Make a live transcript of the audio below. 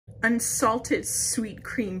unsalted sweet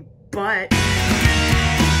cream butt.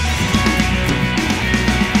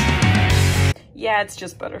 Yeah, it's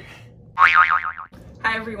just butter.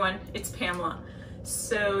 Hi everyone, it's Pamela.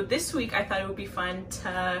 So this week I thought it would be fun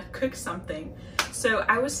to cook something. So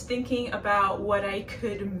I was thinking about what I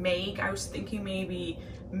could make. I was thinking maybe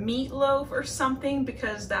meatloaf or something,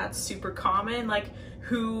 because that's super common. Like,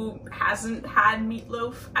 who hasn't had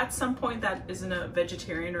meatloaf at some point that isn't a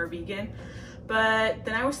vegetarian or vegan? But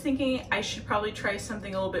then I was thinking I should probably try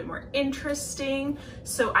something a little bit more interesting.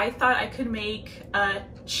 So I thought I could make a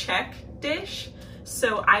Czech dish.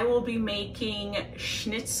 So I will be making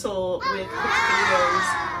schnitzel with potatoes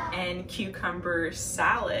and cucumber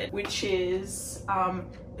salad, which is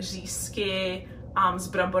Řízky s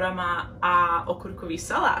bramborama a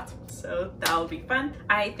okurkovýSalát. So that'll be fun.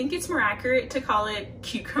 I think it's more accurate to call it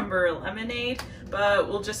cucumber lemonade, but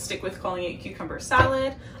we'll just stick with calling it cucumber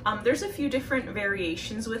salad. There's a few different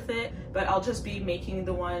variations with it, but I'll just be making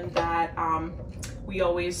the one that we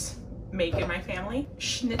always make in my family.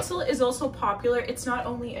 Schnitzel is also popular. It's not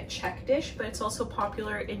only a Czech dish, but it's also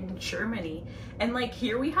popular in Germany. And like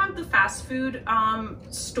here we have the fast food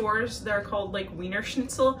stores that are called like Wiener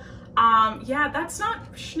Schnitzel. Yeah, that's not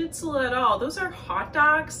schnitzel at all. Those are hot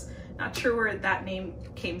dogs. Not sure where that name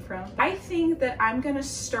came from. I think that I'm gonna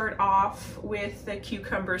start off with the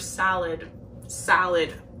cucumber salad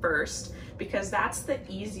first, because that's the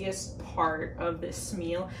easiest part of this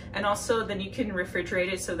meal. And also then you can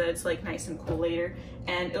refrigerate it so that it's like nice and cool later,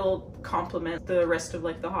 and it'll complement the rest of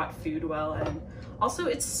like the hot food well. And also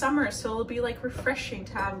it's summer, so it'll be like refreshing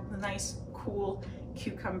to have a nice cool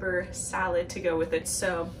cucumber salad to go with it.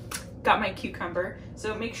 So got my cucumber.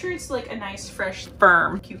 So make sure it's like a nice fresh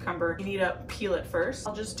firm cucumber. You need to peel it first.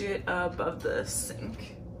 I'll just do it above the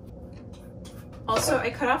sink. Also, I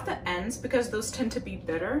cut off the ends because those tend to be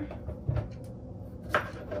bitter.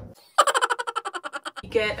 You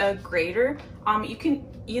get a grater. You can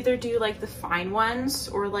either do like the fine ones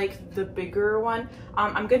or like the bigger one.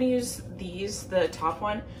 I'm gonna use these, the top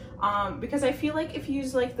one, because I feel like if you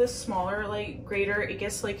use like the smaller like grater, it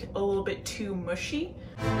gets like a little bit too mushy.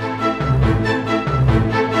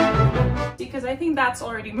 Because I think that's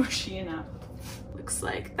already mushy enough. Looks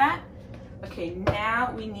like that. Okay,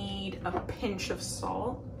 now we need a pinch of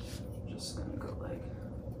salt. Just gonna go like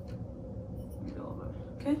a little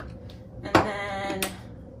bit. Okay, and then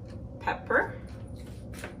pepper.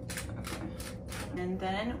 Okay, and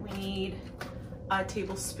then we need a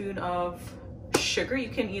tablespoon of sugar. You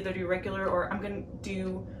can either do regular, or I'm gonna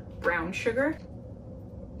do brown sugar.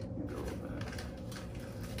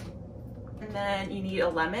 And then you need a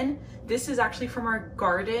lemon. This is actually from our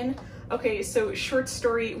garden. Okay, so short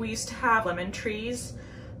story, we used to have lemon trees,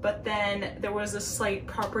 but then there was a slight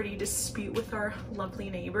property dispute with our lovely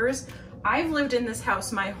neighbors. I've lived in this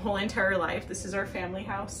house my whole entire life. This is our family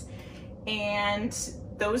house. And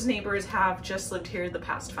those neighbors have just lived here the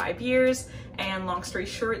past 5 years. And long story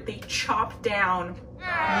short, they chopped down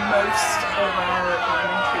most of our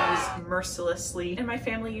lemon trees mercilessly. And my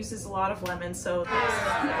family uses a lot of lemon, so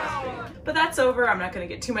that's big. But that's over. I'm not gonna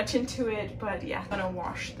get too much into it, but yeah, I'm gonna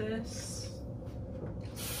wash this.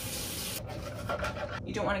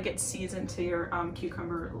 You don't wanna get seeds into your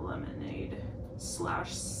cucumber lemonade /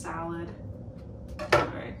 salad. All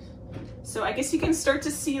right. So I guess you can start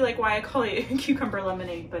to see like why I call it cucumber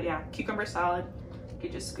lemonade, but yeah, cucumber salad. You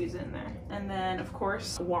could just squeeze it in there. And then of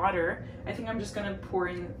course, water. I think I'm just gonna pour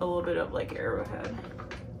in a little bit of like Arrowhead.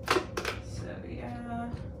 So yeah.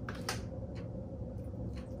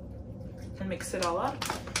 And mix it all up.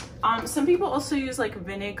 Some people also use like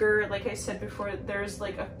vinegar. Like I said before, there's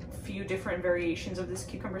like a few different variations of this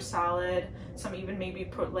cucumber salad. Some even maybe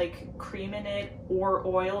put like cream in it or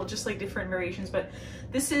oil, just like different variations. But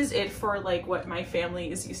this is it for like what my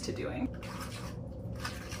family is used to doing.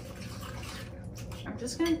 I'm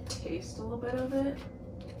just gonna taste a little bit of it.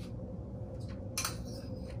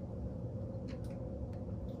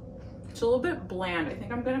 It's a little bit bland. I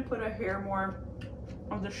think I'm gonna put a hair more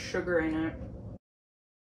of the sugar in it.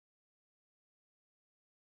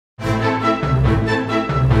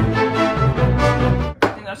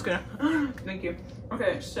 That's good. Thank you.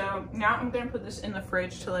 Okay, so now I'm gonna put this in the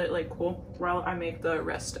fridge to let it like cool while I make the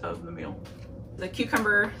rest of the meal. The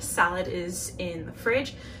cucumber salad is in the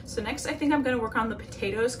fridge. So next I think I'm gonna work on the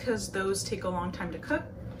potatoes because those take a long time to cook.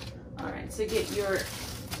 All right, so get your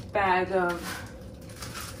bag of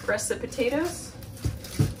russet potatoes.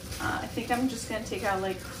 I think I'm just gonna take out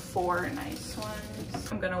like 4 nice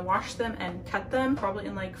ones. I'm gonna wash them and cut them probably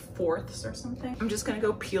in like fourths or something. I'm just gonna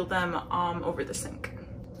go peel them over the sink.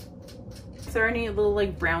 If there are any little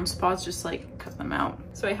like brown spots, just like cut them out.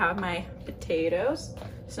 So I have my potatoes.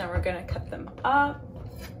 So now we're gonna cut them up.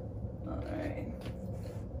 All right.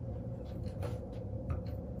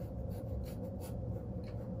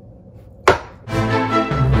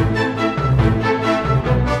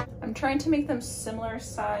 I'm trying to make them similar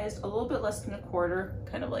sized, a little bit less than a quarter,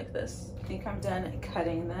 kind of like this. I think I'm done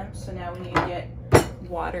cutting them. So now we need to get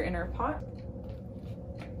water in our pot.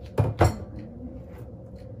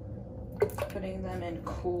 Putting them in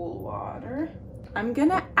cool water. I'm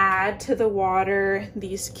gonna add to the water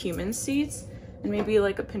these cumin seeds and maybe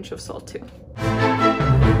like a pinch of salt too.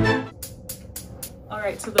 All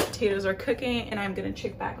right, so the potatoes are cooking and I'm gonna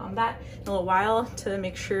check back on that in a little while to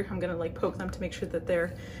make sure, I'm gonna like poke them to make sure that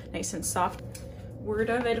they're nice and soft. Word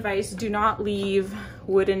of advice, do not leave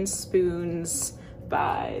wooden spoons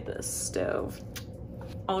by the stove.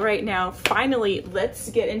 All right, now finally, let's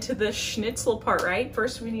get into the schnitzel part, right?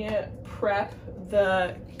 First, we need to prep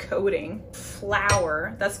the coating.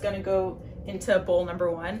 Flour, that's gonna go into bowl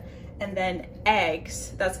number 1, and then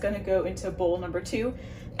eggs, that's gonna go into bowl number 2,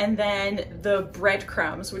 and then the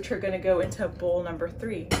breadcrumbs, which are gonna go into bowl number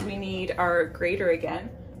 3. We need our grater again.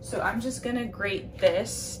 So I'm just gonna grate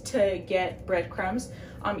this to get breadcrumbs.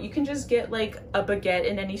 You can just get like a baguette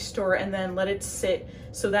in any store and then let it sit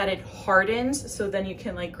so that it hardens, so then you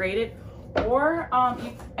can like grate it. Or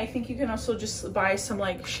I think you can also just buy some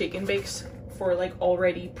like shake and bakes for like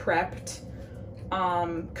already prepped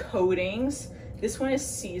coatings. This one is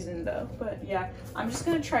seasoned though, but yeah, I'm just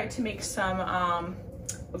gonna try to make some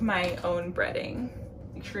of my own breading.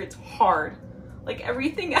 Make sure it's hard, like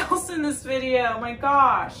everything else in this video, oh my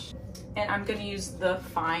gosh. And I'm gonna use the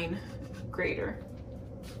fine grater.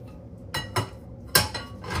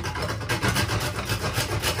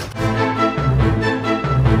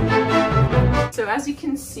 So as you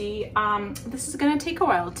can see, this is gonna take a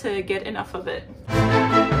while to get enough of it.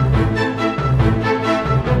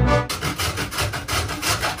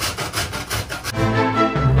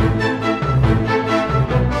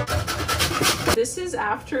 This is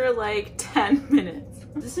after like 10 minutes.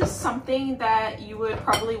 This is something that you would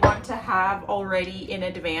probably want to have already in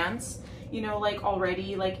advance, you know, like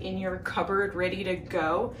already like in your cupboard ready to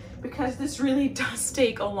go, because this really does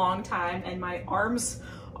take a long time and my arms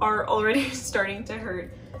are already starting to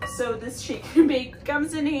hurt. So this shake and bake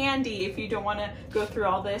comes in handy if you don't want to go through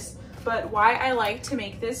all this. But why I like to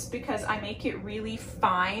make this, because I make it really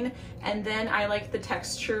fine and then I like the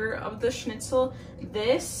texture of the schnitzel.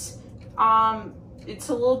 This, it's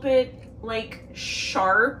a little bit like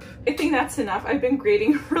sharp. I think that's enough. I've been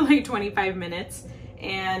grating for like 25 minutes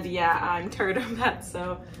and yeah, I'm tired of that,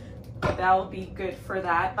 so that'll be good for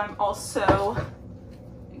that. I'm also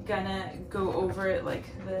gonna go over it like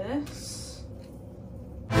this.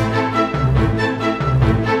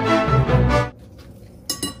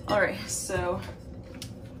 All right, so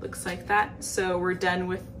looks like that. So we're done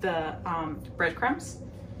with the breadcrumbs.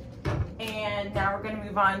 And now we're gonna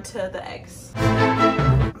move on to the eggs.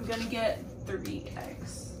 I'm gonna get 3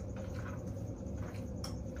 eggs.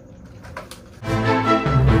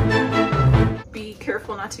 Be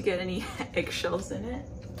careful not to get any eggshells in it.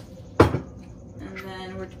 And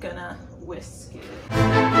then we're gonna whisk it.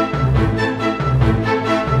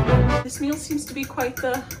 This meal seems to be quite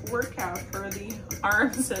the workout for the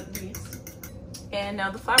arms at least. And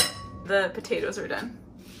now the flour. The potatoes are done.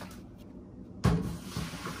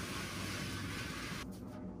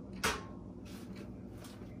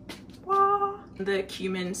 Wow. The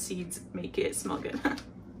cumin seeds make it smell good.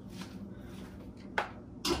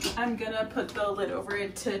 I'm gonna put the lid over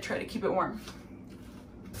it to try to keep it warm.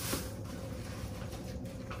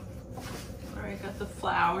 All right, got the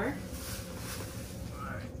flour.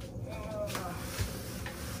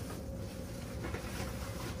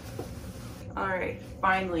 All right,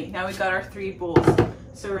 finally, now we got our 3 bowls.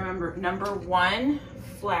 So remember, number 1,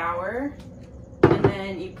 flour, and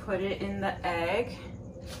then you put it in the egg,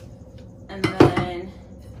 and then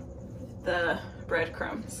the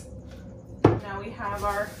breadcrumbs. Now we have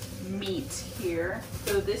our meat here.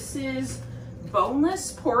 So this is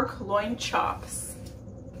boneless pork loin chops.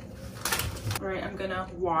 All right, I'm gonna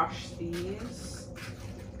wash these.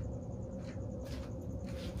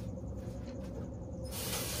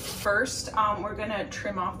 First, we're gonna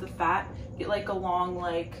trim off the fat. Get like a long,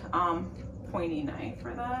 like pointy knife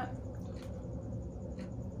for that.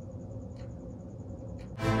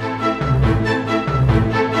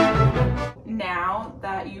 Now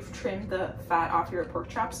that you've trimmed the fat off your pork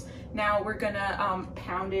chops, now we're gonna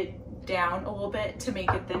pound it down a little bit to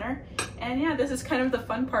make it thinner. And yeah, this is kind of the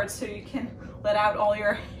fun part, so you can let out all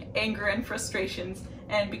your anger and frustrations,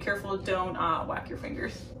 and be careful, don't whack your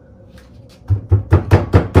fingers.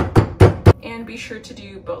 And be sure to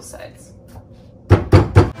do both sides.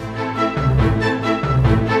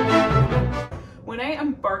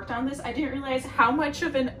 honest, I didn't realize how much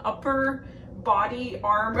of an upper body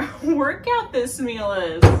arm workout this meal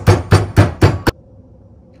is.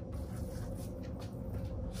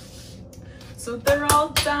 So they're all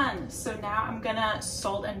done. So now I'm gonna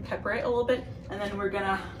salt and pepper it a little bit, and then we're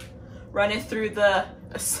gonna run it through the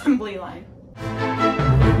assembly line.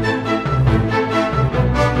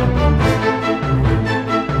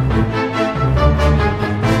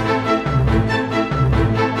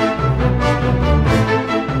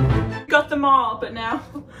 Got them all, but now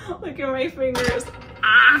look at my fingers.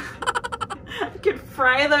 Ah! I could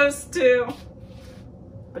fry those too.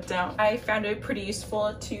 But don't. I found it pretty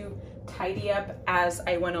useful to tidy up as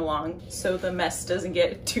I went along so the mess doesn't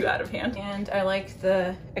get too out of hand. And I like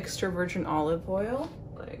the extra virgin olive oil,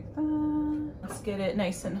 like that. Let's get it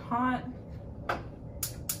nice and hot.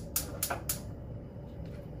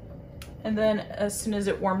 And then as soon as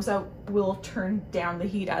it warms up, we'll turn down the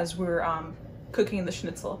heat as we're cooking the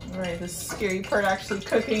schnitzel. All right, the scary part, actually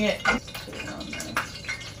cooking it.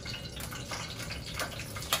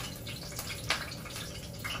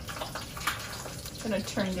 Gonna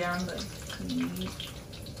turn down the heat.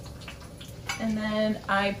 And then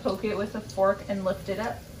I poke it with a fork and lift it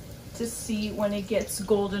up to see when it gets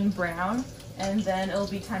golden brown, and then it'll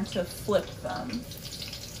be time to flip them.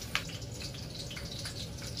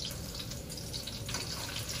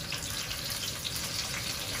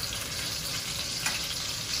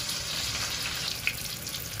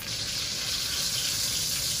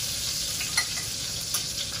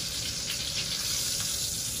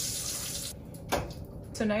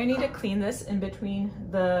 So now you need to clean this in between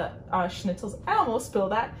the schnitzels. I almost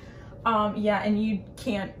spilled that. Yeah, and you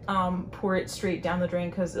can't pour it straight down the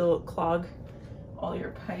drain because it'll clog all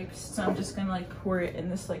your pipes. So I'm just gonna like pour it in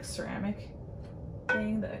this like ceramic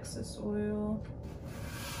thing, the excess oil.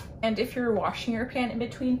 And if you're washing your pan in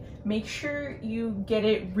between, make sure you get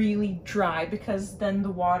it really dry, because then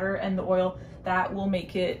the water and the oil, that will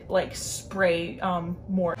make it like spray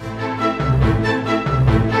more.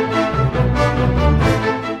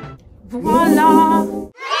 Voila!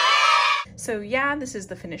 So yeah, this is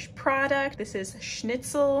the finished product. This is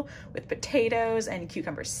schnitzel with potatoes and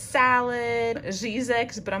cucumber salad, Řízek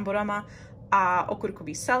s bramborama a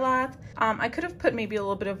OkurkovýSalát. I could have put maybe a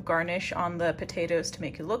little bit of garnish on the potatoes to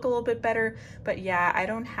make it look a little bit better, but yeah, I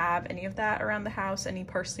don't have any of that around the house, any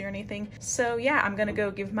parsley or anything. So yeah, I'm gonna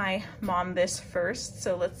go give my mom this first.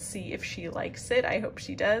 So let's see if she likes it. I hope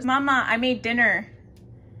she does. Mama, I made dinner.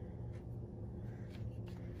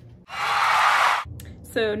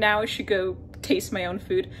 So now I should go taste my own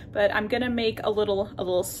food, but I'm gonna make a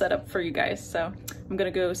little setup for you guys. So I'm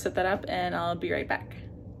gonna go set that up and I'll be right back.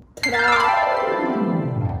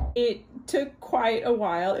 Ta-da! It took quite a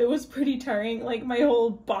while. It was pretty tiring, like my whole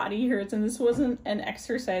body hurts, and this wasn't an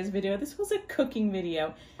exercise video. This was a cooking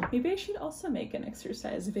video. Maybe I should also make an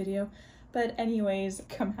exercise video. But anyways,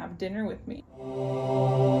 come have dinner with me.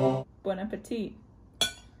 Bon appetit.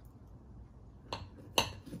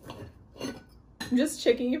 I'm just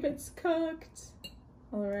checking if it's cooked.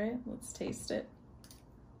 All right, let's taste it.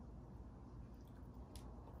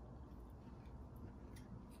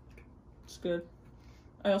 It's good.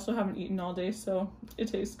 I also haven't eaten all day, so it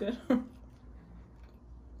tastes good.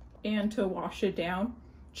 And to wash it down,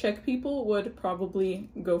 Czech people would probably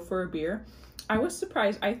go for a beer. I was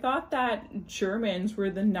surprised. I thought that Germans were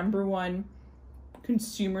the #1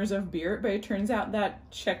 consumers of beer, but it turns out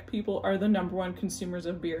that Czech people are the #1 consumers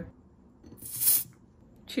of beer.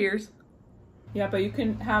 Cheers. Yeah, but you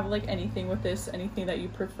can have like anything with this, anything that you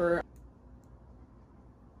prefer.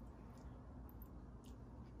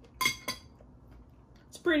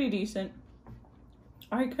 It's pretty decent.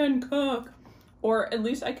 I can cook, or at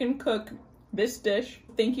least I can cook this dish.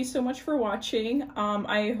 Thank you so much for watching.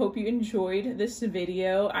 I hope you enjoyed this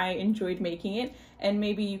video. I enjoyed making it, and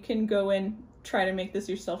maybe you can go and try to make this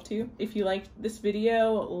yourself too. If you liked this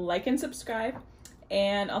video, like and subscribe,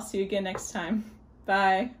 and I'll see you again next time.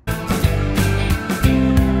 Bye.